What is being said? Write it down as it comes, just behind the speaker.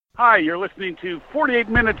Hi, you're listening to 48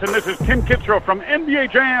 Minutes, and this is Tim Kitzrow from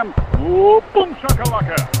NBA Jam. Whoa, boom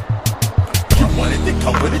shakalaka. You wanted to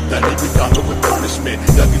come with it, done it, regardless with punishment.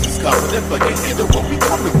 Youngest is confident, but can't handle what we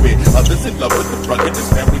coming with. Others in love with the drug and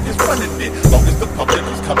this family just running it. Long as the public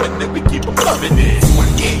is coming, then we keep them loving it.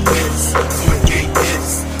 28 minutes, 28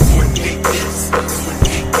 minutes, 28 minutes,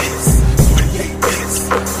 28 minutes, 28 minutes,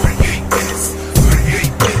 28 minutes,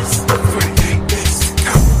 28 minutes, 28 minutes.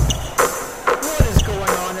 What is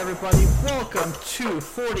going on, everybody? Welcome to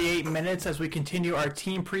 48 Minutes as we continue our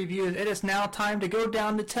team previews. It is now time to go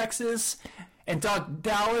down to Texas and talk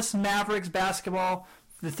Dallas Mavericks basketball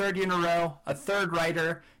for the third year in a row. A third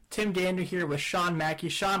writer, Tim Daniel here with Sean Mackey.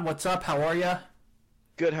 Sean, what's up? How are you?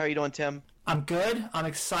 Good. How are you doing, Tim? I'm good. I'm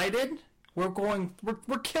excited. We're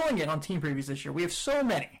killing it on team previews this year. We have so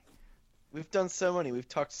many. We've done so many. We've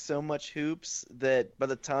talked so much hoops that by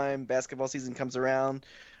the time basketball season comes around,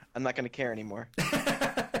 I'm not going to care anymore.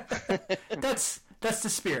 That's the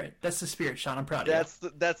spirit. That's the spirit, Sean. I'm proud of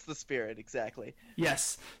you. That's the spirit, exactly.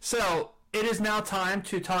 Yes. So it is now time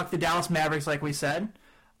to talk the Dallas Mavericks, like we said.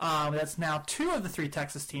 That's now two of the three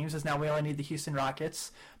Texas teams, as now we only need the Houston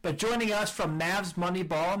Rockets. But joining us from Mavs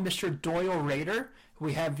Moneyball, Mr. Doyle Rader, who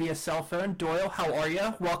we have via cell phone. Doyle, how are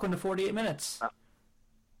you? Welcome to 48 Minutes.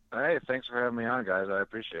 Hey, thanks for having me on, guys. I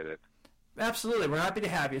appreciate it. Absolutely. We're happy to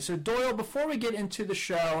have you. So, Doyle, before we get into the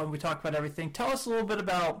show and we talk about everything, tell us a little bit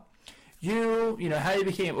about you, how you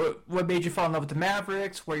became, what made you fall in love with the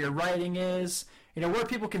Mavericks, where your writing is, where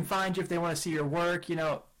people can find you if they want to see your work,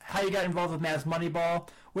 how you got involved with Mavs Moneyball.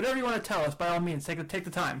 Whatever you want to tell us, by all means, take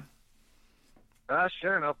the time.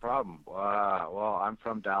 Sure, no problem. Well, I'm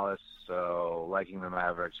from Dallas, so liking the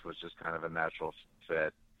Mavericks was just kind of a natural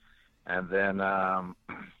fit. And then,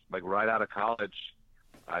 right out of college,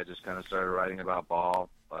 I just kind of started writing about ball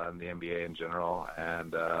and the NBA in general,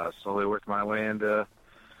 and slowly worked my way into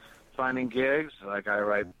finding gigs. Like I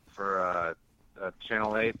write for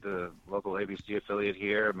Channel 8, the local ABC affiliate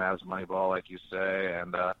here, Mavs Moneyball, like you say,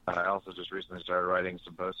 and I also just recently started writing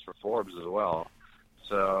some posts for Forbes as well.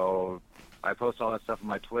 So I post all that stuff on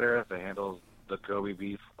my Twitter. The handle's the Kobe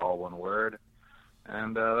Beef, all one word,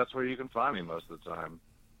 and that's where you can find me most of the time.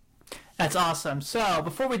 That's awesome. So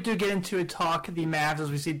before we do get into a talk, the Mavs, as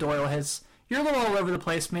we see Doyle has, you're a little all over the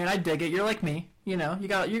place, man. I dig it. You're like me. You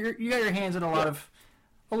got your hands in a lot of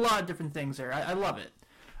different things there. I love it.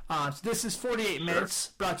 So this is 48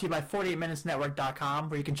 Minutes, brought to you by 48minutesnetwork.com,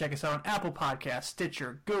 where you can check us out on Apple Podcasts,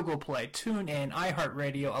 Stitcher, Google Play, TuneIn,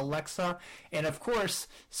 iHeartRadio, Alexa, and, of course,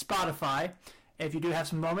 Spotify. If you do have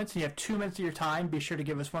some moments and you have 2 minutes of your time, be sure to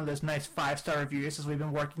give us one of those nice 5-star reviews, as we've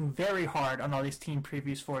been working very hard on all these team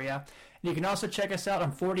previews for you. And you can also check us out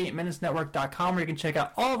on 48minutesnetwork.com, where you can check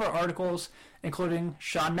out all of our articles, including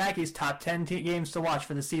Sean Mackey's top 10 games to watch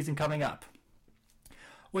for the season coming up.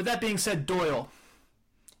 With that being said, Doyle,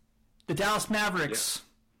 the Dallas Mavericks,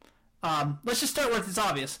 let's just start with it's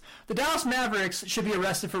obvious. The Dallas Mavericks should be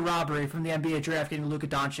arrested for robbery from the NBA draft getting Luka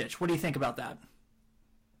Doncic. What do you think about that?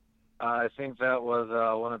 I think that was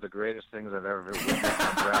one of the greatest things I've ever witnessed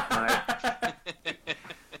on draft night.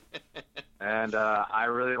 And I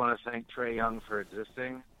really want to thank Trae Young for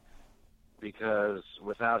existing, because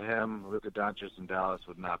without him, Luka Doncic in Dallas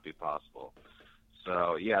would not be possible.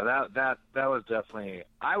 So yeah, that was definitely.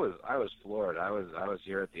 I was floored. I was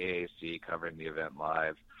here at the AAC covering the event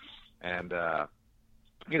live, and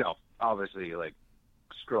obviously like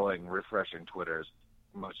scrolling, refreshing Twitter as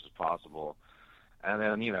much as possible. And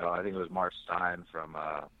then, I think it was Mark Stein from,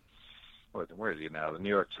 where is he now? The New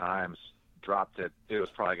York Times dropped it. It was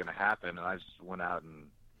probably going to happen, and I just went out and,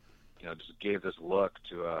 just gave this look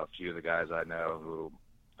to a few of the guys I know who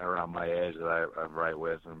are around my age that I write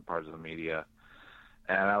with and parts of the media.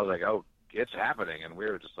 And I was like, oh, it's happening. And we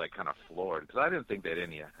were just, kind of floored, because I didn't think they'd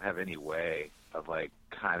have any way of,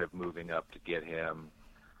 kind of moving up to get him.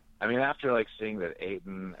 I mean, after, seeing that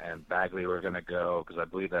Ayton and Bagley were going to go, because I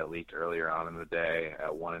believe that leaked earlier on in the day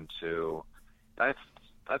at 1 and 2, I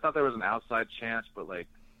thought there was an outside chance, but,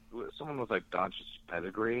 someone with, Doncic's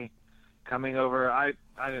pedigree coming over, I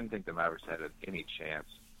didn't think the Mavericks had any chance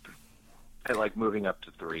at, moving up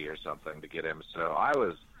to 3 or something to get him. So I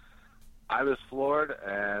was floored,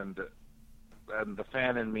 and the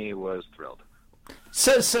fan in me was thrilled.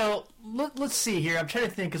 So let's see here. I'm trying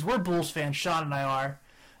to think, because we're Bulls fans, Sean and I are.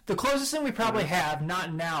 The closest thing we probably have,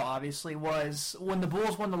 not now obviously, was when the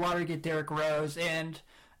Bulls won the lottery to get Derrick Rose, and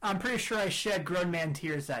I'm pretty sure I shed grown man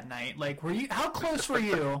tears that night. How close were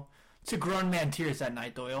you to grown man tears that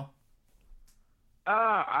night, Doyle?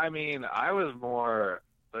 I mean, I was more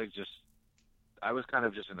I was kind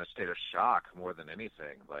of just in a state of shock more than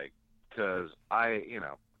anything, because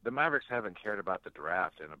the Mavericks haven't cared about the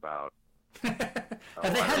draft in about.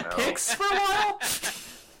 Have they had picks for a while?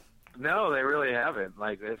 No, they really haven't.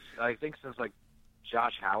 Like I think since like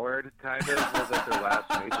Josh Howard kind of was like their last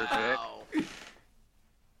major pick.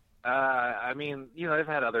 I mean, they've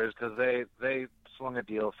had others because they swung a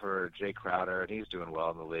deal for Jay Crowder, and he's doing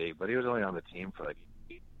well in the league, but he was only on the team for like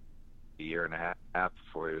a year and a half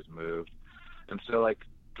before he was moved. And so like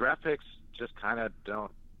draft picks just kind of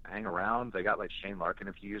don't hang around. They got like Shane Larkin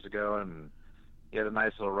a few years ago, and he had a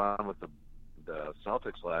nice little run with the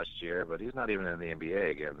Celtics last year, but he's not even in the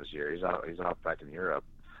NBA again this year. He's off back in Europe.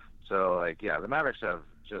 So like, yeah, the Mavericks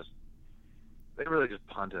they really just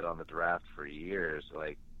punted on the draft for years.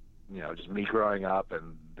 Like, just me growing up,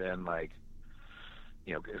 and then like,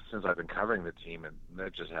 since I've been covering the team, and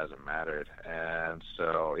it just hasn't mattered. And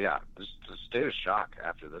so, yeah, just a state of shock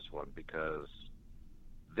after this one, because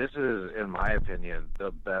this is, in my opinion,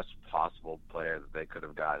 the best possible player that they could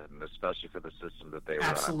have gotten, especially for the system that they run.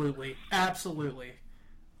 Absolutely.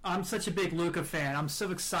 I'm such a big Luka fan. I'm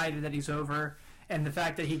so excited that he's over, and the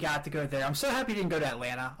fact that he got to go there. I'm so happy he didn't go to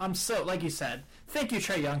Atlanta. I'm so, like you said, thank you,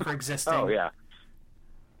 Trae Young, for existing. Oh, yeah.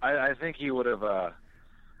 I think he would have, I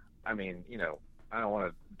don't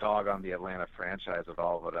want to dog on the Atlanta franchise at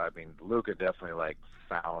all, but I mean, Luka definitely like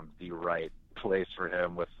found the right place for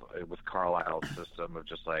him with Carlisle's system of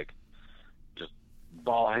just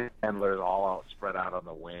ball handlers all out, spread out on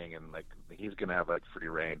the wing, and like he's gonna have like free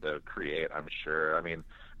reign to create, I'm sure. I mean,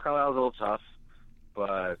 Carlisle's a little tough,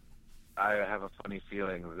 but I have a funny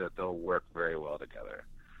feeling that they'll work very well together.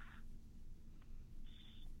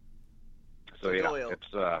 So yeah,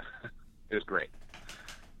 it's great.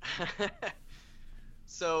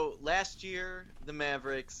 So last year, the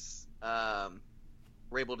Mavericks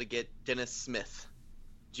were able to get Dennis Smith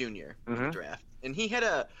Jr. in the draft, and he had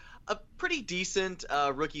a pretty decent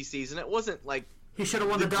rookie season. It wasn't like he should have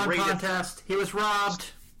won the dunk contest. He was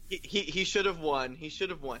robbed. He should have won. He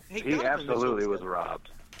should have won. Hey, he absolutely was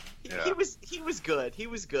robbed. Yeah. He was good. He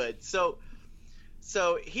was good.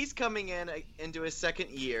 So he's coming into his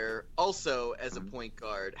second year, also as a point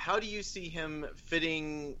guard. How do you see him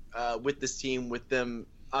fitting with this team, with them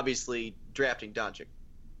obviously drafting Doncic?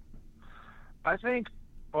 I think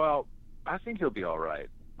he'll be all right.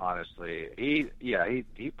 Honestly, he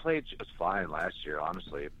played just fine last year.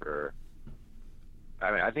 Honestly,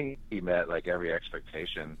 I think he met like every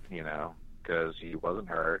expectation, because he wasn't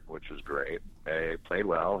hurt, which was great. He played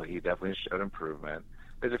well. He definitely showed improvement.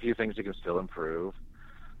 There's a few things he can still improve,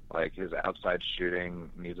 like his outside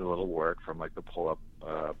shooting needs a little work from like the pull-up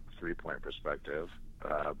 3-point perspective.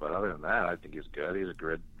 But other than that, I think he's good. He's a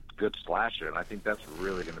good slasher, and I think that's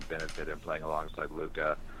really going to benefit him playing alongside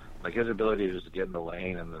Luka. Like his ability to just get in the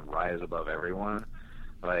lane and then rise above everyone.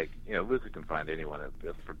 Like, Luka can find anyone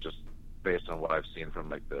just based on what I've seen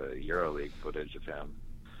from like the EuroLeague footage of him.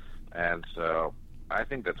 And so I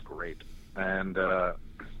think that's great. And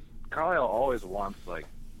Carlisle always wants like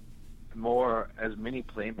as many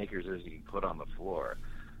playmakers as he can put on the floor.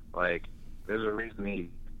 Like, there's a reason he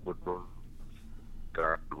would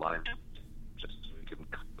guard line just so he can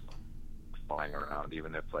flying around,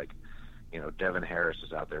 even if like, Devin Harris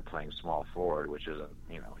is out there playing small forward, which isn't,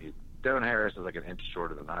 Devin Harris is like an inch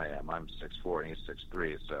shorter than I am. I'm 6'4" and he's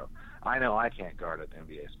 6'3", so I know I can't guard an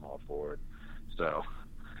NBA small forward. So,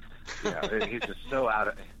 yeah, he's just so out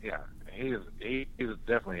of, he's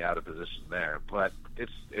definitely out of position there. But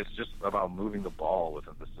it's just about moving the ball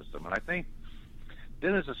within the system, and I think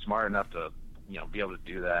Dennis is smart enough to, be able to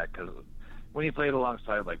do that, because when he played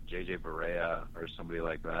alongside like JJ Barea or somebody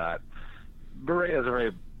like that, Barea is a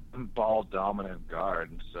very ball-dominant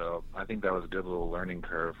guard, and so I think that was a good little learning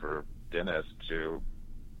curve for Dennis to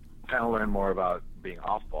kind of learn more about being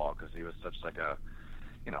off-ball, because he was such like a,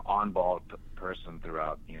 on-ball person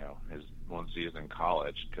throughout, his one season in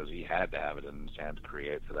college, because he had to have it in his hand to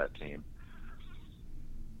create for that team.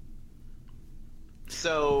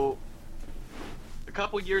 So, a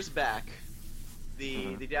couple years back,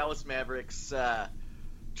 the Dallas Mavericks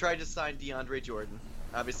tried to sign DeAndre Jordan.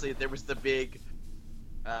 Obviously, there was the big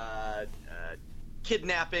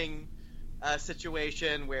kidnapping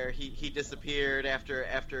situation where he disappeared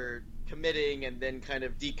after committing and then kind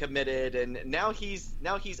of decommitted, and now he's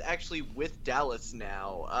actually with Dallas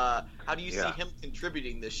now. How do you see him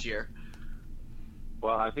contributing this year?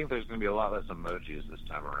 Well, I think there's going to be a lot less emojis this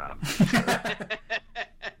time around.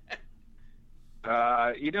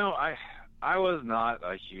 I was not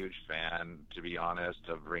a huge fan, to be honest,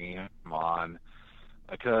 of bringing him on,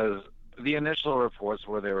 because the initial reports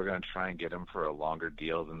were they were going to try and get him for a longer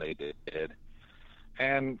deal than they did.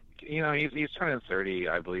 And, he's turning 30.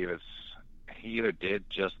 I believe he either did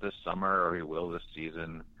just this summer or he will this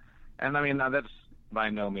season. And I mean, now that's by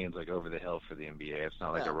no means like over the hill for the NBA. It's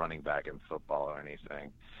not like a running back in football or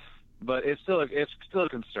anything. But it's still a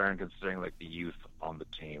concern considering like the youth on the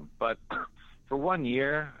team. But for 1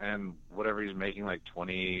 year and whatever he's making, like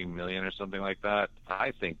 $20 million or something like that,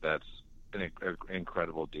 I think that's an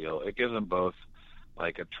incredible deal. It gives them both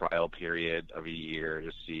like a trial period of a year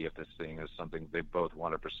to see if this thing is something they both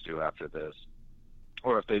want to pursue after this,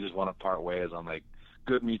 or if they just want to part ways on like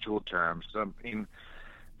good mutual terms. So, I mean,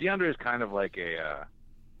 DeAndre is kind of like a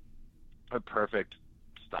perfect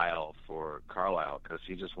style for Carlisle because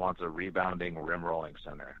he just wants a rebounding, rim rolling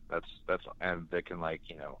center. That's and they can like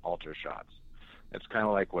alter shots. It's kind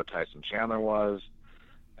of like what Tyson Chandler was,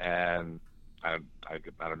 and I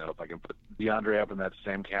don't know if I can put DeAndre up in that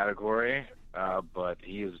same category, but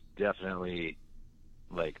he is definitely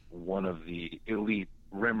like one of the elite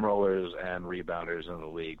rim rollers and rebounders in the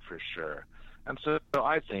league for sure. And so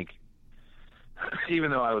I think,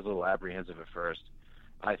 even though I was a little apprehensive at first,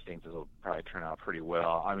 I think this will probably turn out pretty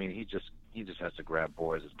well. I mean, he just has to grab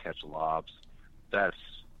boards and catch lobs. That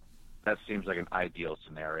seems like an ideal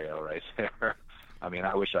scenario right there. I mean,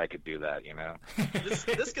 I wish I could do that,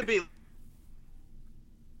 This could be.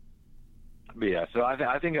 But yeah, so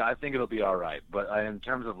I think it'll be all right. But in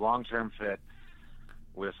terms of long-term fit,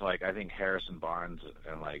 with like I think Harrison Barnes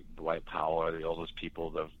and like Dwight Powell are the oldest people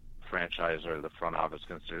the franchise or the front office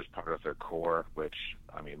considers part of their core, which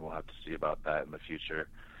I mean we'll have to see about that in the future.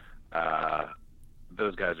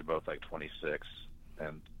 Those guys are both like 26,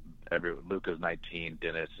 and Luka's 19,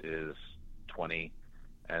 Dennis is 20,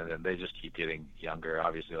 and then they just keep getting younger.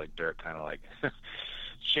 Obviously, like Dirk kind of like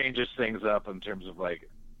changes things up in terms of like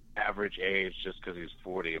average age just because he's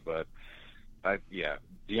 40, but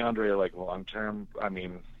DeAndre like long term. I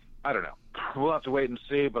mean, I don't know. We'll have to wait and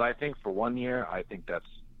see. But I think for 1 year, I think that's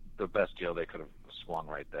the best deal they could have swung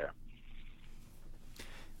right there.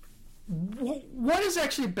 What is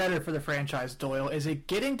actually better for the franchise, Doyle? Is it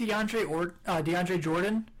getting DeAndre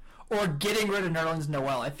Jordan, or getting rid of Nerlens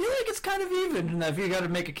Noel? I feel like it's kind of even if you got to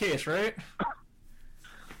make a case, right?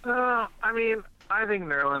 I mean, I think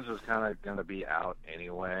Nerlens is kind of going to be out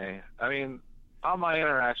anyway. I mean, all my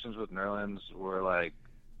interactions with Nerlens were like,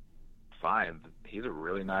 fine. He's a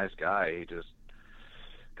really nice guy. He just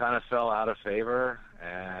kind of fell out of favor,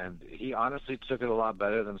 and he honestly took it a lot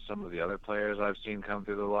better than some of the other players I've seen come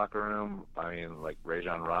through the locker room. I mean, like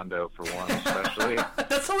Rajon Rondo for one, especially.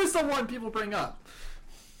 That's always the one people bring up.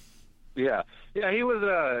 Yeah, he was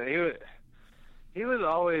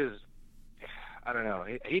always. I don't know.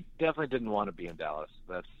 He definitely didn't want to be in Dallas.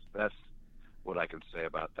 That's what I can say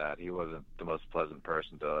about that. He wasn't the most pleasant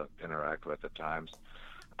person to interact with at times.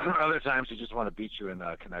 Other times he just want to beat you in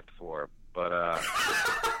Connect Four. But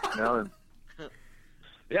no,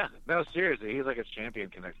 seriously, he's like a champion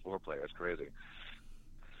Connect Four player. It's crazy.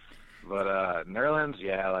 But Nerlens,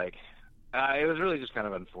 it was really just kind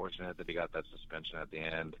of unfortunate that he got that suspension at the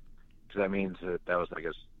end, because that means that was like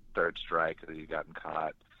his third strike that he'd gotten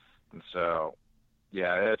caught, and so.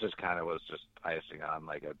 Yeah, it just kind of was just icing on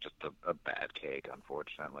like a bad cake,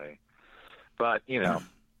 unfortunately. But, he's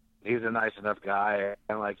a nice enough guy.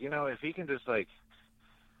 And, if he can just,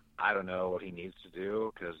 I don't know what he needs to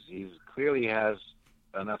do, because he clearly has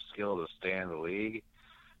enough skill to stay in the league,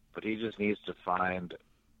 but he just needs to find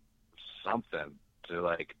something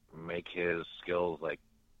to, make his skills,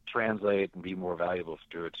 translate and be more valuable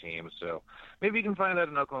to a team. So maybe he can find that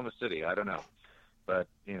in Oklahoma City. I don't know. But,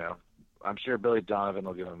 I'm sure Billy Donovan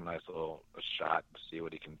will give him a nice little shot to see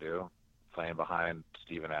what he can do, playing behind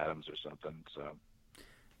Steven Adams or something. So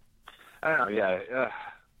I don't know.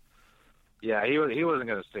 He wasn't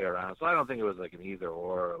going to stay around, so I don't think it was like an either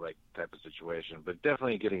or type of situation. But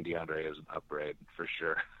definitely getting DeAndre is an upgrade for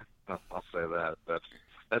sure. I'll say that.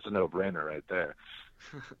 That's a no-brainer right there.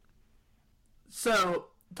 So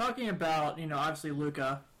talking about obviously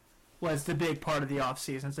Luka was the big part of the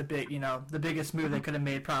offseason. It's a big, the biggest move they could have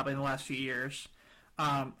made probably in the last few years.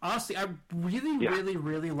 Honestly, I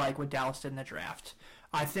really like what Dallas did in the draft.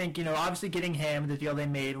 I think, obviously getting him, the deal they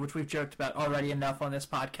made, which we've joked about already enough on this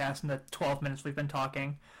podcast in the 12 minutes we've been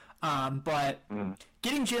talking. But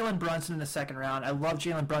getting Jalen Brunson in the second round, I love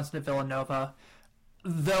Jalen Brunson at Villanova.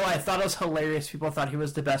 Though I thought it was hilarious, people thought he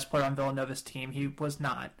was the best player on Villanova's team. He was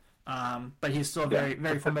not. But he's still a very,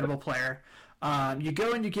 very formidable player. You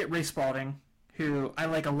go and you get Ray Spalding, who I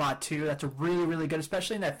like a lot too. That's a really, really good,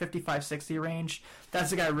 especially in that 55-60 range.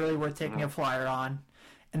 That's a guy really worth taking a flyer on.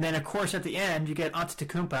 And then, of course, at the end, you get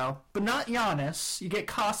Antetokounmpo, but not Giannis. You get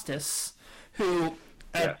Kostas, who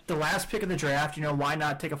at the last pick of the draft, why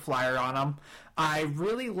not take a flyer on him? I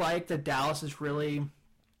really like that Dallas is really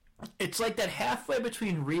it's like that halfway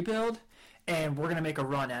between rebuild and we're going to make a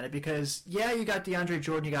run at it because, yeah, you got DeAndre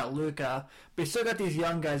Jordan, you got Luka, but you still got these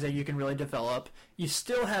young guys that you can really develop. You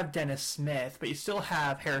still have Dennis Smith, but you still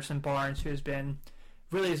have Harrison Barnes, who's been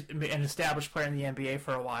really an established player in the NBA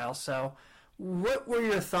for a while. So what were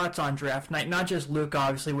your thoughts on draft night? Not just Luka,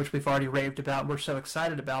 obviously, which we've already raved about, we're so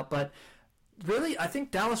excited about, but really, I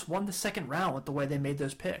think Dallas won the second round with the way they made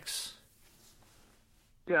those picks.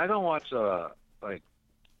 Yeah, I don't watch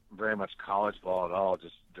very much college ball at all,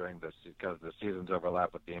 just because the seasons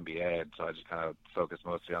overlap with the NBA, and so I just kind of focus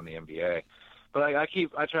mostly on the NBA. But I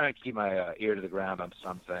try and keep my ear to the ground on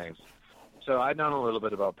some things. So I'd known a little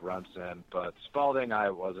bit about Brunson, but Spalding I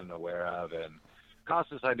wasn't aware of, and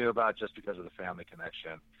Costas I knew about just because of the family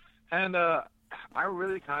connection. And I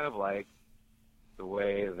really kind of like the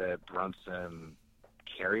way that Brunson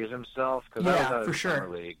carries himself, because I was out of the summer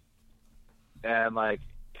league, and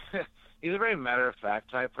he's a very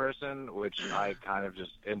matter-of-fact type person, which I kind of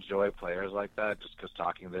just enjoy players like that, just because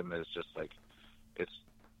talking to them is just, it's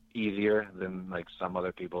easier than, some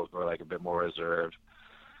other people who are, a bit more reserved.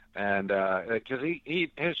 And, because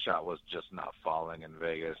his shot was just not falling in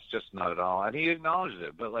Vegas, just not at all. And he acknowledged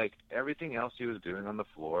it, but, everything else he was doing on the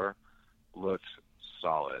floor looked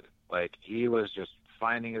solid. He was just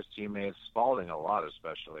finding his teammates, Spalding a lot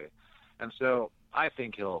especially. And so I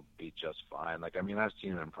think he'll be just fine. I've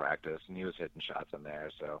seen him in practice, and he was hitting shots in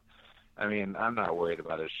there. So, I'm not worried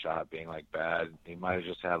about his shot being, bad. He might have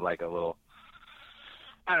just had, a little,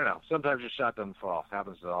 I don't know. Sometimes your shot doesn't fall. It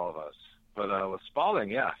happens to all of us. But with Spalding,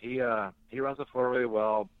 yeah, he runs the floor really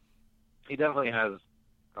well. He definitely has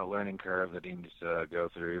a learning curve that he needs to go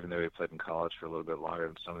through, even though he played in college for a little bit longer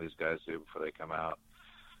than some of these guys do before they come out.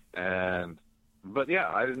 But,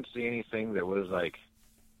 yeah, I didn't see anything that was,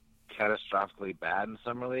 catastrophically bad in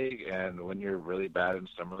Summer League, and when you're really bad in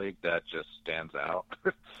Summer League, that just stands out.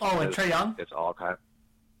 Oh, like Trae Young? It's all kind of,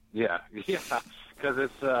 yeah, because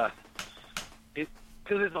it's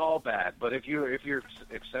all bad. But if you're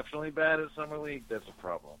exceptionally bad in Summer League, that's a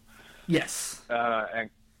problem. Yes. And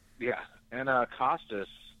Costas,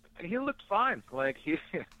 he looked fine. He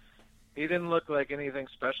didn't look like anything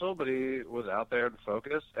special, but he was out there and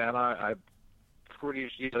focused, and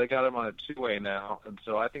they got him on a two-way now, and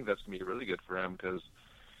so I think that's gonna be really good for him because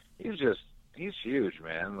he's huge,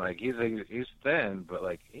 man. He's thin,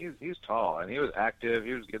 but he's tall, and he was active.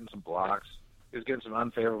 He was getting some blocks. He was getting some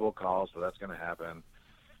unfavorable calls, but that's gonna happen.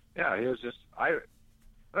 Yeah, he was just I don't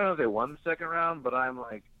know if they won the second round, but I'm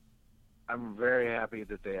very happy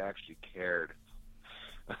that they actually cared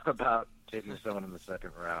about taking someone in the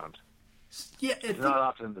second round. Yeah, it's not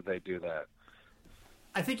often that they do that.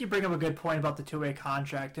 I think you bring up a good point about the two-way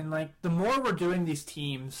contract, and the more we're doing these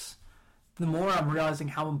teams, the more I'm realizing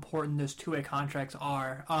how important those two-way contracts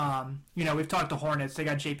are. We've talked to Hornets; they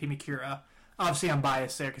got J.P. Mikura. Obviously, I'm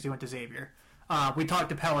biased there because he went to Xavier. We talked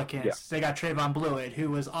to Pelicans; they got Trayvon Blewett,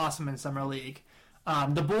 who was awesome in Summer League.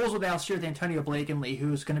 The Bulls with last year with Antonio Blakeney,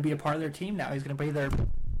 who's going to be a part of their team now. He's going to be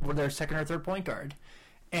their second or third point guard.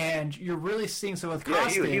 And you're really seeing with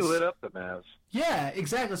Costas. Yeah, he lit up the Mavs. Yeah,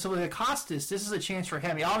 exactly. So with Costas, this is a chance for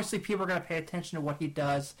him. Obviously, people are going to pay attention to what he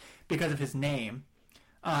does because of his name.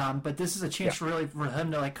 But this is a chance for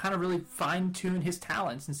him to kind of really fine tune his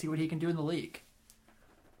talents and see what he can do in the league.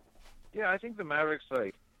 Yeah, I think the Mavericks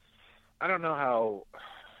I don't know how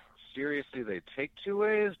seriously they take two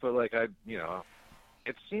ways, but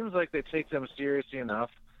it seems like they take them seriously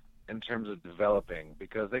enough in terms of developing,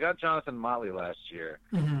 because they got Jonathan Motley last year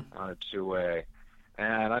on a two-way,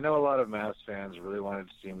 and I know a lot of Mavs fans really wanted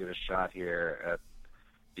to see him get a shot here at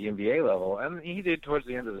the NBA level, and he did towards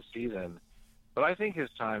the end of the season, but I think his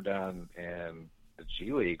time down in the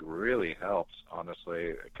G League really helped,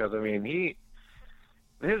 honestly, because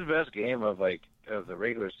his best game of the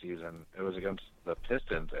regular season, it was against the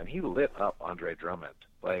Pistons, and he lit up Andre Drummond.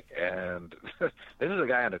 And this is a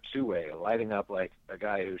guy on a two-way, lighting up like a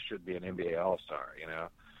guy who should be an NBA All-Star,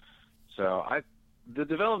 So the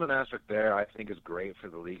development aspect there, I think, is great for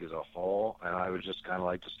the league as a whole, and I would just kind of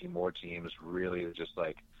like to see more teams really just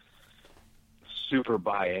super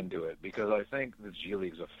buy into it, because I think the G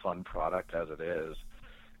League's a fun product as it is,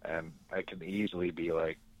 and it can easily be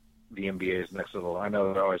the NBA's next level. I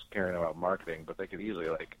know they're always caring about marketing, but they could easily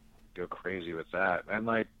go crazy with that. And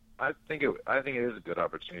I think it is a good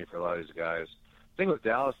opportunity for a lot of these guys. The thing with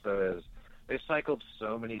Dallas though is they cycled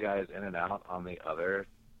so many guys in and out on their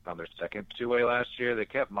second two-way last year. They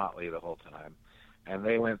kept Motley the whole time, and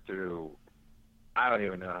they went through, I don't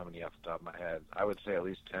even know how many off the top of my head. I would say at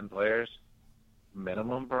least 10 players,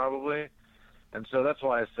 minimum probably. And so that's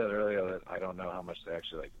why I said earlier that I don't know how much they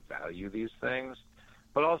actually value these things.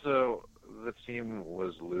 But also, the team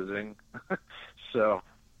was losing, so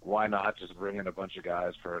why not just bring in a bunch of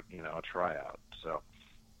guys for a tryout? So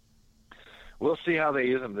we'll see how they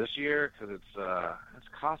use him this year, because it's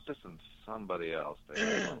Costas and somebody else. They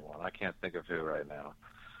have one. I can't think of who right now.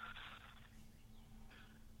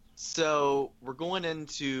 So we're going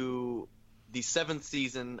into the 7th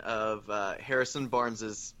season of Harrison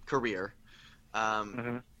Barnes' career.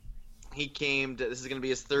 He this is going to be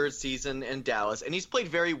his 3rd season in Dallas, and he's played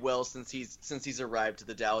very well since he's arrived to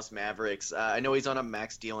the Dallas Mavericks. I know he's on a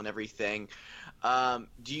max deal and everything.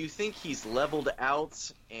 Do you think he's leveled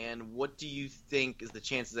out, and what do you think is the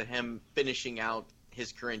chances of him finishing out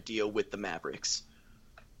his current deal with the Mavericks?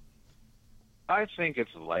 I think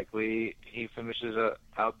it's likely he finishes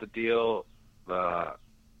out the deal. The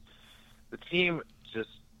team just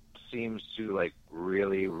seems to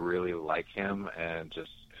really, really like him, and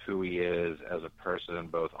just who he is as a person,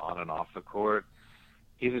 both on and off the court.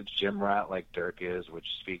 He's a gym rat like Dirk is, which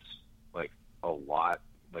speaks a lot,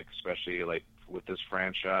 especially with this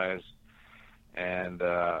franchise. And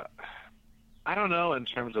I don't know in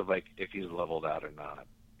terms of if he's leveled out or not,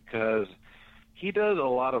 because he does a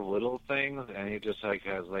lot of little things, and he just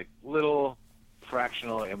has little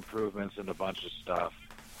fractional improvements in a bunch of stuff,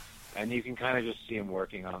 and you can kind of just see him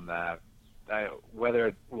working on that. Whether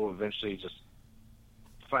it will eventually just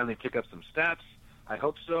finally pick up some stats, I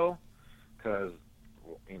hope so, because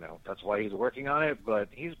that's why he's working on it. But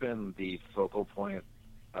he's been the focal point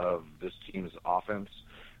of this team's offense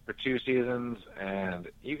for 2 seasons, and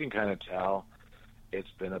you can kind of tell it's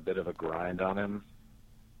been a bit of a grind on him,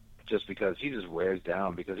 just because he just wears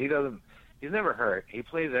down, because he's never hurt. He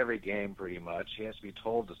plays every game pretty much. He has to be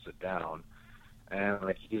told to sit down, and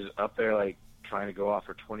he's up there trying to go off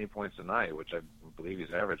for 20 points a night, which I believe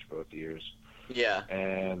he's averaged both years. Yeah.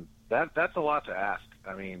 And that's a lot to ask.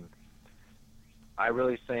 I mean, I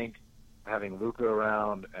really think having Luka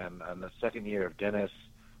around and the second year of Dennis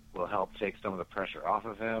will help take some of the pressure off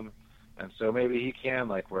of him. And so maybe he can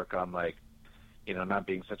work on not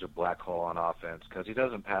being such a black hole on offense, because he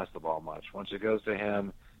doesn't pass the ball much. Once it goes to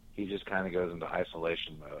him, he just kind of goes into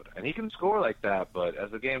isolation mode. And he can score like that, but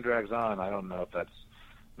as the game drags on, I don't know if that's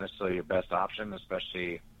necessarily your best option,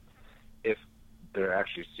 especially if they're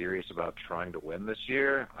actually serious about trying to win this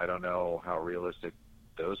year. I don't know how realistic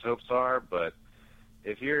those hopes are, but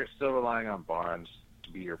if you're still relying on Barnes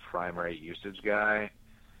to be your primary usage guy,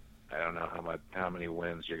 I don't know how many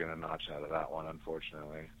wins you're going to notch out of that one,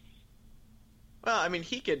 unfortunately. Well, I mean,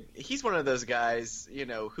 he's one of those guys,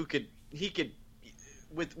 who could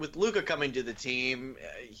with Luka coming to the team,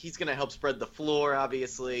 he's going to help spread the floor,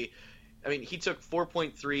 obviously. I mean, he took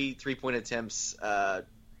 4.3 3-point attempts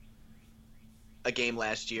a game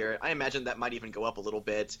last year. I imagine that might even go up a little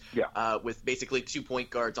bit. Yeah. With basically 2 point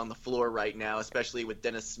guards on the floor right now, especially with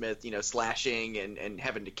Dennis Smith, slashing and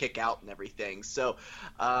having to kick out and everything. So,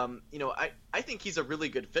 I think he's a really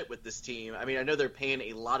good fit with this team. I mean, I know they're paying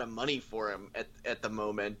a lot of money for him at the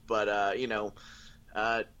moment, but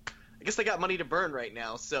I guess they got money to burn right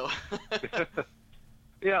now. So.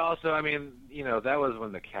 Yeah. Also, I mean, that was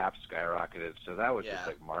when the cap skyrocketed, so that was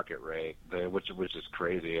just market rate, which is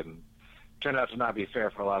crazy, and turned out to not be fair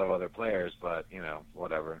for a lot of other players, but,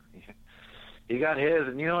 whatever. He got his,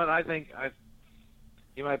 and you know what, I think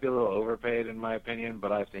he might be a little overpaid in my opinion,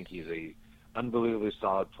 but I think he's a unbelievably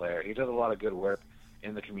solid player. He does a lot of good work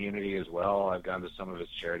in the community as well. I've gone to some of his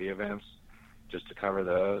charity events just to cover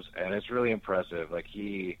those, and it's really impressive.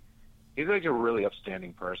 He's a really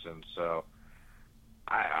upstanding person, so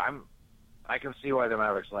I can see why the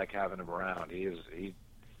Mavericks like having him around. He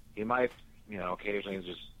might, occasionally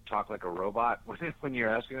just talk like a robot when you're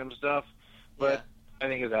asking him stuff, but I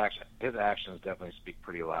think his actions definitely speak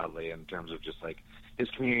pretty loudly in terms of just his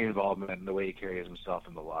community involvement and the way he carries himself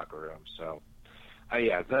in the locker room. So,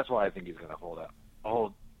 that's why I think he's going to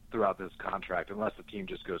hold throughout this contract, unless the team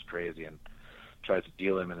just goes crazy and tries to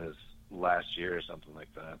deal him in his last year or something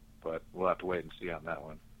like that. But we'll have to wait and see on that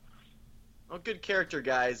one. Well, good character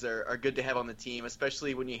guys are good to have on the team,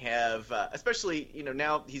 especially when you have,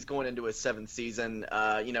 now he's going into his 7th season,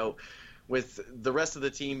 with the rest of the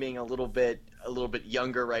team being a little bit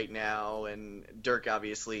younger right now, and Dirk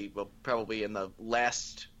obviously, probably in the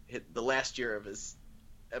last year of his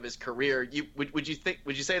career. Would you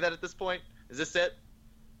say that at this point? Is this it?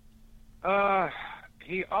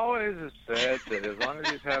 He always has said that as long as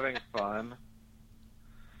he's having fun.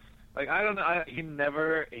 I don't know. He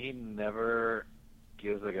never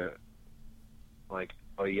gives a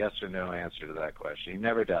yes or no answer to that question. He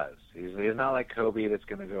never does. He's not like Kobe that's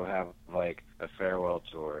going to go have a farewell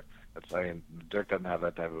tour. Dirk doesn't have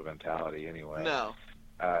that type of mentality anyway. No.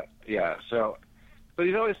 So But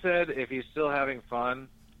he's always said if he's still having fun,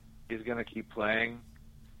 he's going to keep playing.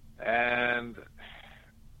 And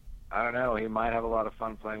I don't know, he might have a lot of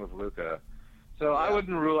fun playing with Luka. So I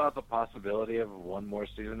wouldn't rule out the possibility of one more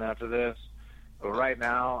season after this. But right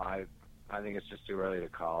now, I think it's just too early to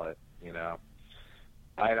call it, you know.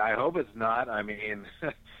 I hope it's not. I mean,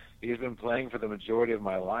 he's been playing for the majority of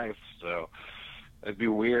my life, so it'd be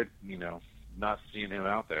weird, you know, not seeing him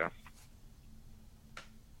out there.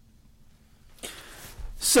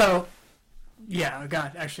 So, yeah,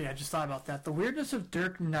 God, actually, I just thought about that. The weirdness of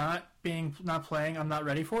Dirk not playing, I'm not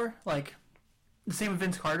ready for. Like, the same with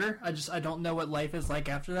Vince Carter. I don't know what life is like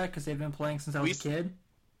after that because they've been playing since I was a kid.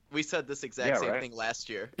 We said this exact same thing last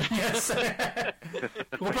year. Yes.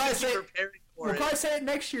 We'll probably say it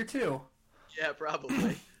next year, too. Yeah,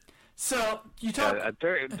 probably. So, you talk...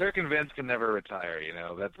 Dirk and Vince can never retire, you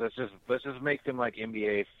know. Let's just make them like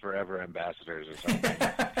NBA forever ambassadors or something.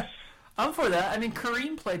 I'm for that. I mean,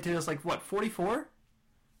 Kareem played to us, like, what, 44?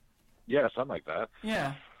 Yeah, something like that.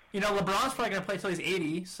 Yeah. You know, LeBron's probably going to play till he's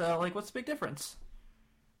 80, so, like, what's the big difference?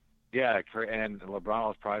 Yeah, and LeBron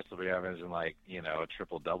will probably still be averaging, like, you know, a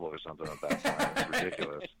triple-double or something at that point. It's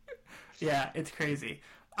ridiculous. Yeah, it's crazy.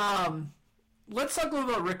 Let's talk a little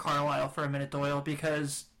about Rick Carlisle for a minute, Doyle,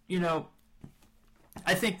 because, you know,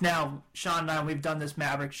 I think now, Sean and I, we've done this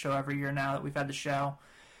Mavericks show every year now that we've had the show.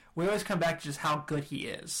 We always come back to just how good he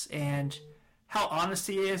is and how honest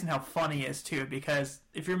he is and how fun he is, too, because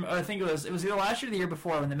I think it was either last year or the year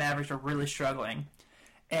before when the Mavericks were really struggling,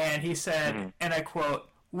 and he said, and I quote,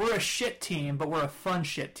 "We're a shit team, but we're a fun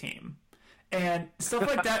shit team." And stuff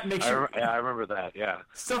like that makes you... I remember that, yeah.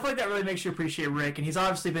 Stuff like that really makes you appreciate Rick, and he's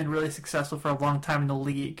obviously been really successful for a long time in the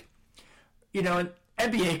league. You know, and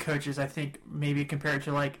NBA coaches, I think, maybe compared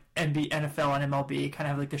to, like, NFL and MLB, kind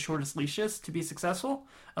of have, like, the shortest leashes to be successful,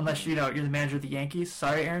 unless, you know, you're the manager of the Yankees.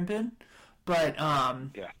 Sorry, Aaron Pin. But,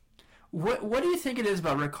 yeah. What do you think it is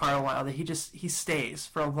about Rick Carlisle that he stays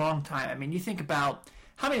for a long time? I mean, you think about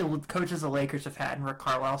how many coaches the Lakers have had in Rick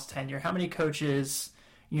Carlisle's tenure, how many coaches,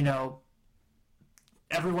 you know,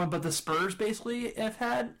 everyone but the Spurs basically have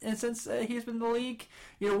had since he's been in the league.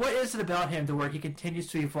 You know, what is it about him to where he continues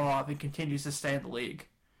to evolve and continues to stay in the league?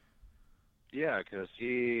 Yeah, because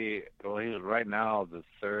he's right now the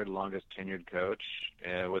third longest tenured coach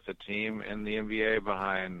with a team in the NBA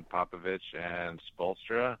behind Popovich and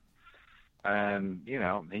Spoelstra. And, you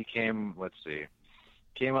know, he came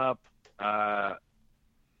up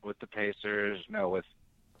with the Pacers, with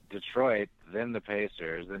Detroit, then the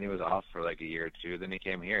Pacers, then he was off for like a year or two, then he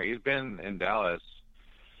came here. He's been in Dallas,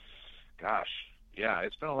 gosh, yeah,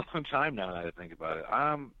 it's been a long time now that I think about it.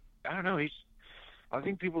 I don't know, I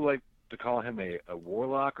think people like to call him a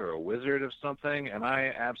warlock or a wizard of something, and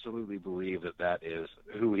I absolutely believe that is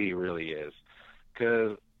who he really is.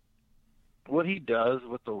 Because what he does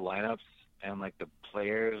with the lineups and like the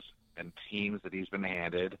players and teams that he's been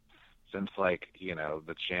handed since, like, you know,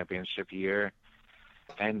 the championship year,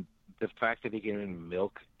 and the fact that he can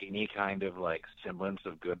milk any kind of like semblance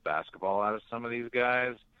of good basketball out of some of these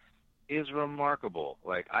guys is remarkable.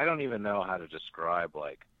 Like, I don't even know how to describe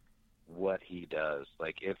like what he does.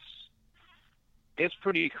 Like, it's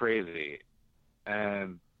pretty crazy.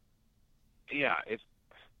 And yeah,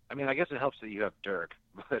 I guess it helps that you have Dirk,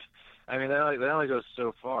 but I mean, that only goes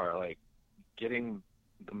so far. Like, getting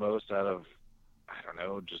the most out of, I don't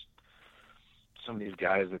know, just some of these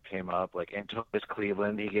guys that came up, like Antonius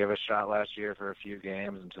Cleveland, he gave a shot last year for a few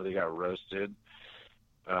games until he got roasted.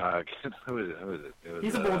 Who is it? It was,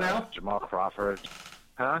 he's a Bull now. Jamal Crawford.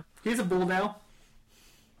 Huh? He's a Bull now.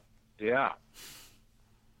 Yeah.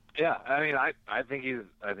 Yeah, I mean, I think he's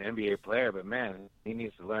an NBA player, but man, he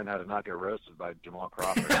needs to learn how to not get roasted by Jamal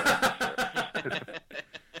Crawford.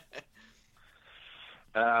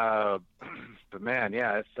 But man,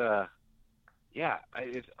 yeah,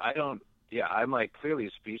 I'm like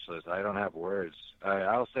clearly speechless. I don't have words.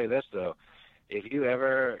 I'll say this though: if you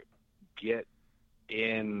ever get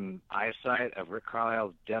in eyesight of Rick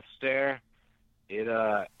Carlisle's death stare,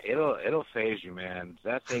 it'll phase you, man.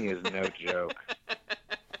 That thing is no joke.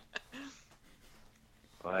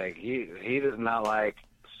 Like, he does not like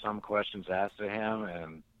some questions asked to him,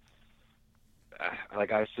 and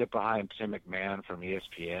like, I sit behind Tim McMahon from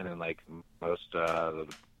ESPN and like most the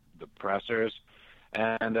pressers,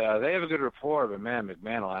 and they have a good rapport. But man,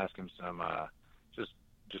 McMahon will ask him some just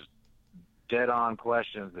dead on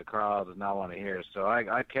questions that Carl does not want to hear. So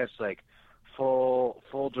I catch like full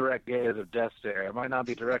direct gaze of death stare. It might not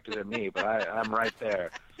be directed at me, but I'm right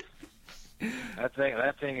there.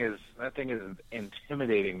 That thing is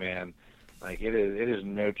intimidating, man. Like, it is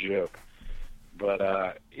no joke.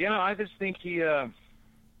 But you know, I just think he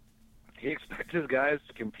he expects his guys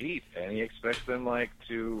to compete, and he expects them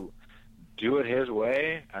to do it his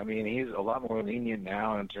way. I mean, he's a lot more lenient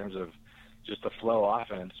now in terms of just the flow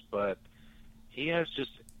offense, but he has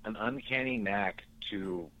just an uncanny knack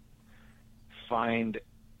to find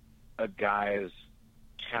a guy's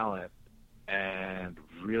talent and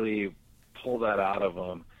really pull that out of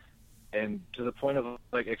him, and to the point of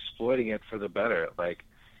exploiting it for the better. Like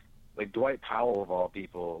Dwight Powell of all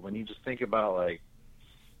people, when you just think about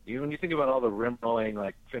when you think about all the rim rolling,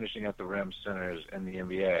 finishing at the rim centers in the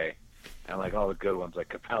NBA, and all the good ones like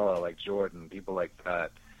Capella, like Jordan, people like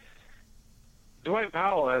that, Dwight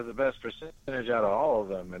Powell has the best percentage out of all of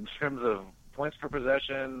them in terms of points per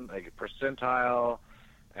possession, percentile,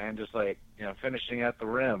 and just finishing at the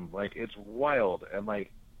rim. It's wild, and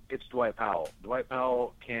it's Dwight Powell. Dwight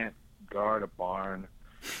Powell can't guard a barn.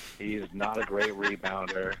 He's not a great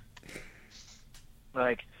rebounder.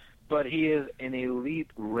 But he is an elite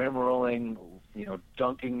rim rolling,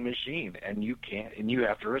 dunking machine, and you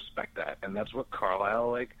have to respect that. And that's what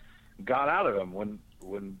Carlisle got out of him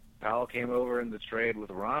when Powell came over in the trade with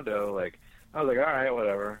Rondo. I was all right,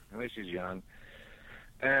 whatever. At least he's young.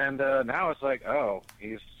 And now it's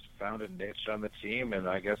he's found a niche on the team, and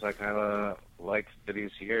I guess I kind of like that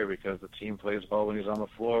he's here because the team plays well when he's on the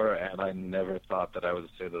floor, and I never thought that I would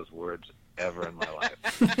say those words ever in my life.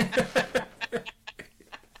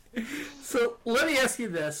 So let me ask you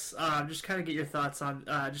this, just kind of get your thoughts on,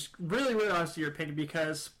 just really, really honestly your opinion,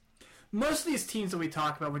 because most of these teams that we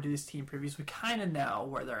talk about, when we do these team previews, we kind of know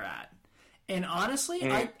where they're at. And honestly,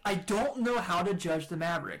 I don't know how to judge the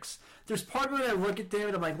Mavericks. There's part of it I look at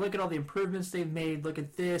them and I'm look at all the improvements they've made, look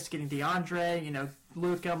at this, getting DeAndre,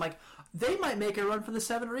 Luka, I'm they might make a run for the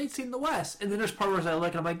 7 or 8 seed in the West. And then there's part where I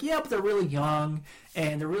look and I'm yeah, but they're really young,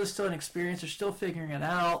 and they're really still inexperienced, they're still figuring it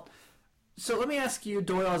out. So let me ask you,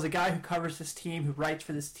 Doyle, as a guy who covers this team, who writes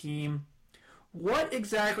for this team, what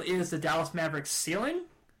exactly is the Dallas Mavericks ceiling,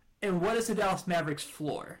 and what is the Dallas Mavericks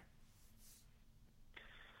floor?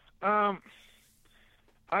 I've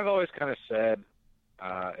always kind of said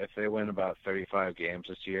if they win about 35 games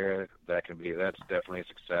this year, that's definitely a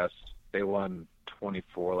success. They won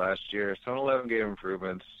 24 last year, so an 11-game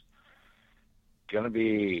improvement's going to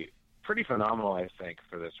be pretty phenomenal, I think,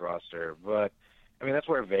 for this roster. But I mean, that's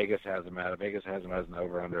where Vegas has them at. Vegas has them as an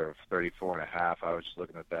over-under of 34.5. I was just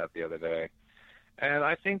looking at that the other day, and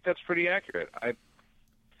I think that's pretty accurate.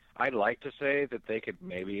 I'd like to say that they could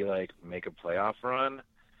maybe make a playoff run,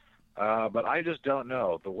 but I just don't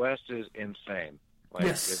know. The West is insane.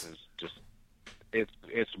 Yes. This is just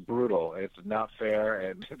it's brutal. It's not fair,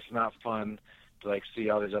 and it's not fun to see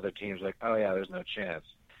all these other teams oh yeah, there's no chance.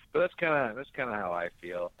 But that's kind of how I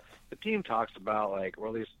feel. The team talks about or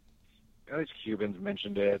at least Cubans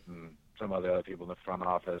mentioned it, and some other people in the front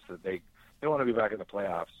office, that they want to be back in the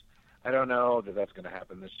playoffs. I don't know that that's going to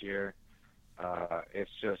happen this year. That's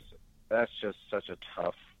just such a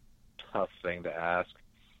tough thing to ask.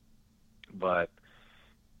 But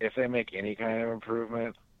if they make any kind of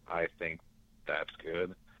improvement, I think that's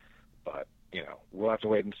good. But we'll have to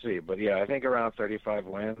wait and see. But yeah, I think around 35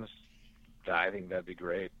 wins, I think that'd be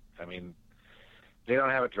great. I mean, they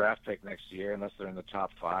don't have a draft pick next year unless they're in the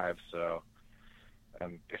top 5. So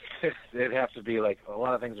it'd have to be a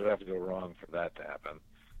lot of things would have to go wrong for that to happen.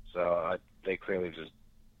 So they clearly just,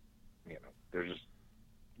 they're just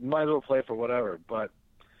might as well play for whatever. But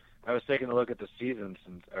I was taking a look at the season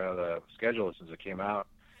the schedule since it came out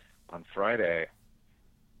on Friday.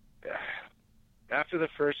 After the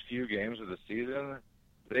first few games of the season,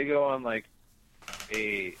 they go on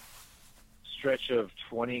a stretch of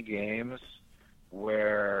 20 games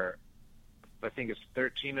where I think it's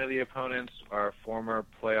 13 of the opponents are former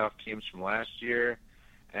playoff teams from last year,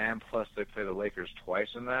 and plus they play the Lakers twice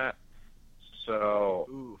in that. So,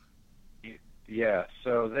 Ooh. Yeah,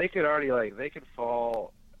 so they could already they could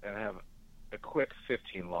fall and have a quick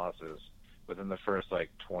 15 losses within the first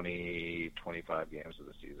 20, 25 games of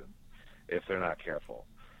the season if they're not careful.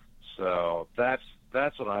 So that's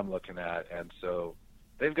what I'm looking at, and so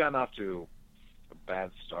they've gotten off to a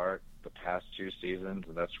bad start the past 2 seasons,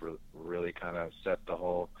 and that's really kind of set the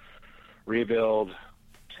whole rebuild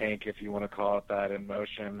tank, if you want to call it that, in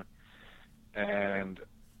motion. And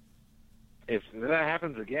if that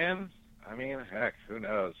happens again, I mean, heck, who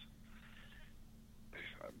knows?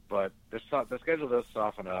 But the schedule does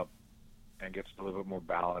soften up and gets a little bit more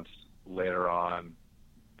balanced later on,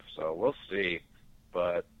 so we'll see.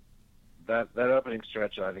 But that opening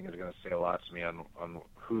stretch, I think, is going to say a lot to me on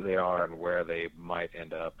who they are and where they might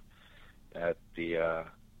end up at the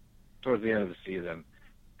towards the end of the season,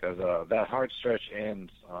 because that hard stretch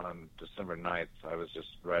ends on December 9th. I was just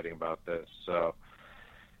writing about this, so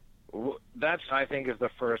That's, I think, is the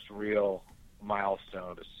first real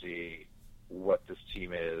milestone to see what this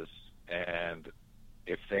team is and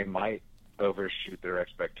if they might overshoot their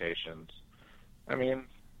expectations. I mean,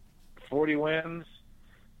 40 wins,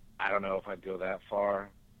 I don't know if I'd go that far,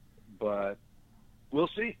 but we'll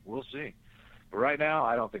see. We'll see. But right now,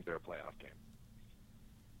 I don't think they're a playoff team.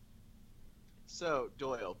 So,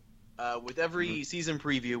 Doyle, with every season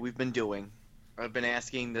preview we've been doing, I've been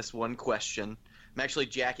asking this one question. I'm actually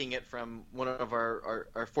jacking it from one of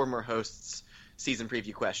our former hosts' season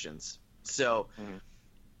preview questions. So,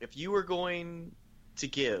 if you were going to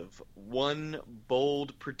give one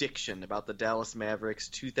bold prediction about the Dallas Mavericks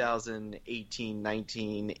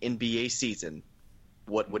 2018-19 NBA season,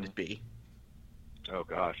 what would it be? Oh,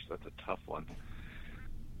 gosh, that's a tough one.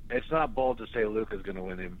 It's not bold to say Luka's going to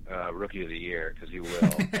win the Rookie of the Year, because he will.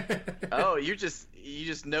 Oh, you just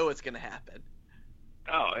know it's going to happen.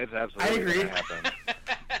 Oh, it's absolutely going to happen.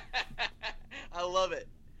 I love it.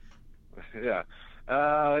 Yeah.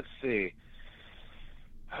 Let's see.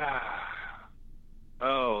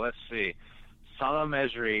 Let's see. Salah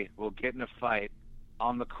Mejri will get in a fight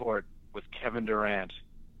on the court with Kevin Durant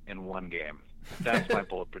in one game. That's my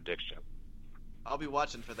bold prediction. I'll be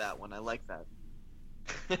watching for that one. I like that.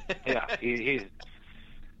 Yeah, he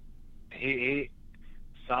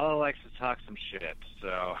Salah likes to talk some shit,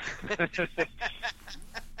 so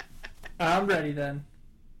I'm ready then.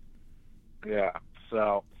 Yeah,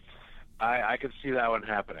 so I could see that one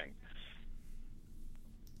happening.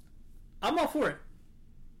 I'm all for it.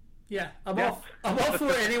 Yeah, I'm all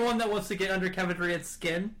for anyone that wants to get under Kevin Durant's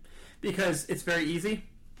skin because it's very easy.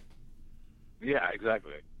 Yeah,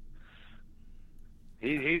 exactly.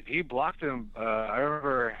 He blocked him. I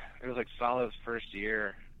remember it was like Salah's first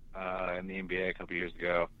year in the NBA a couple years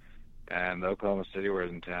ago, and Oklahoma City was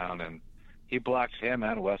in town, and he blocked him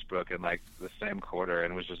and Westbrook in like the same quarter,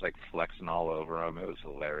 and was just like flexing all over him. It was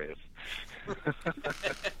hilarious.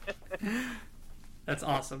 That's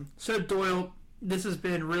awesome. So Doyle, this has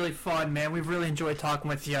been really fun, man. We've really enjoyed talking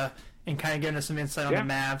with you and kind of getting us some insight on the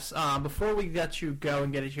Mavs. Before we let you go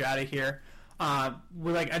and get you out of here. I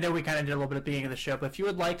know we kind of did a little bit at the beginning of the show, but if you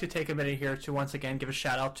would like to take a minute here to once again give a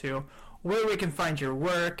shout out to where we can find your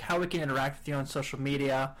work, how we can interact with you on social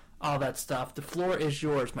media, all that stuff, the floor is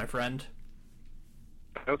yours, my friend.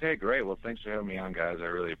 Okay, great. Well, thanks for having me on, guys. I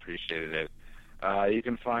really appreciated it. You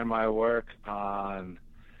can find my work on,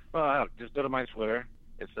 just go to my Twitter.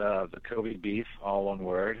 It's the Kobe Beef, all one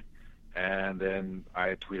word, and then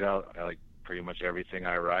I tweet out pretty much everything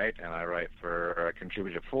I write, and I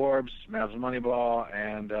contribute to Forbes, Mavs Moneyball,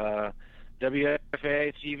 and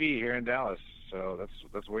WFA TV here in Dallas. So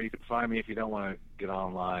that's where you can find me if you don't want to get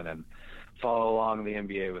online and follow along the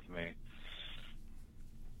NBA with me.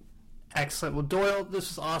 Excellent. Well, Doyle, this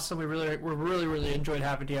was awesome. We really enjoyed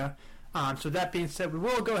having you. So that being said, we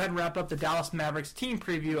will go ahead and wrap up the Dallas Mavericks team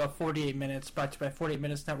preview of 48 Minutes, brought to you by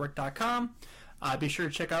 48minutesnetwork.com. Be sure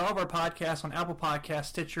to check out all of our podcasts on Apple Podcasts,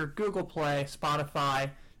 Stitcher, Google Play, Spotify,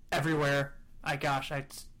 everywhere.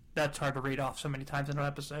 That's hard to read off so many times in an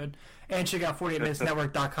episode. And check out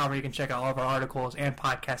 48minutesnetwork.com where you can check out all of our articles and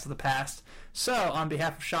podcasts of the past. So, on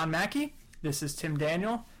behalf of Sean Mackey, this is Tim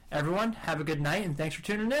Daniel. Everyone, have a good night, and thanks for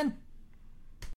tuning in.